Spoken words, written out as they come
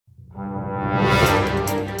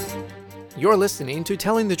You're listening to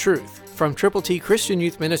Telling the Truth from Triple T Christian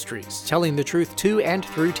Youth Ministries, telling the truth to and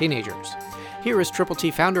through teenagers. Here is Triple T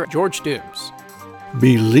founder George Dooms.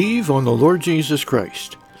 Believe on the Lord Jesus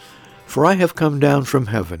Christ. For I have come down from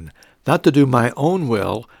heaven, not to do my own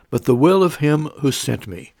will, but the will of him who sent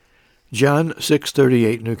me. John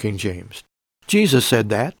 6:38, New King James. Jesus said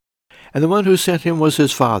that, and the one who sent him was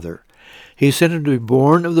his Father. He sent him to be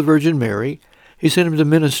born of the Virgin Mary. He sent him to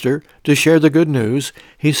minister, to share the good news.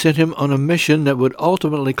 He sent him on a mission that would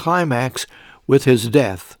ultimately climax with his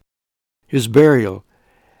death, his burial,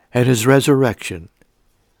 and his resurrection.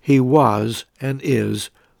 He was and is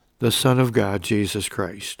the Son of God, Jesus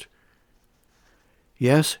Christ.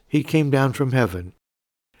 Yes, he came down from heaven,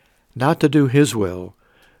 not to do his will,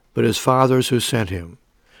 but his Father's who sent him.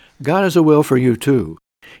 God has a will for you too.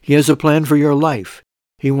 He has a plan for your life.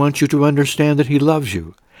 He wants you to understand that he loves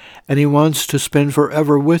you, and he wants to spend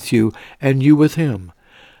forever with you and you with him.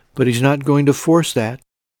 But he's not going to force that.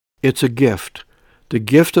 It's a gift, the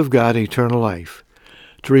gift of God, eternal life.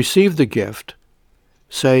 To receive the gift,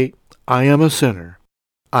 say, I am a sinner.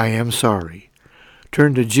 I am sorry.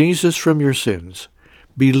 Turn to Jesus from your sins.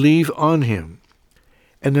 Believe on him,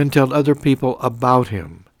 and then tell other people about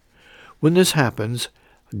him. When this happens,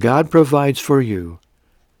 God provides for you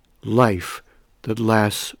life that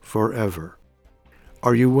lasts forever.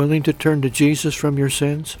 Are you willing to turn to Jesus from your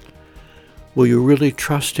sins? Will you really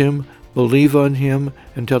trust him, believe on him,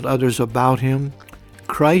 and tell others about him?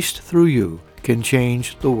 Christ through you can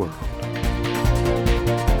change the world.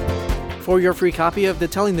 For your free copy of the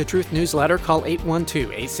Telling the Truth newsletter, call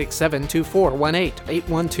 812-867-2418,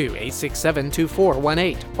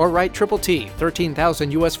 812-867-2418, or write Triple T,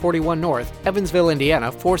 13,000 U.S. 41 North, Evansville,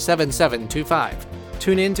 Indiana, 47725.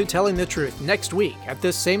 Tune in to Telling the Truth next week at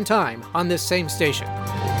this same time on this same station.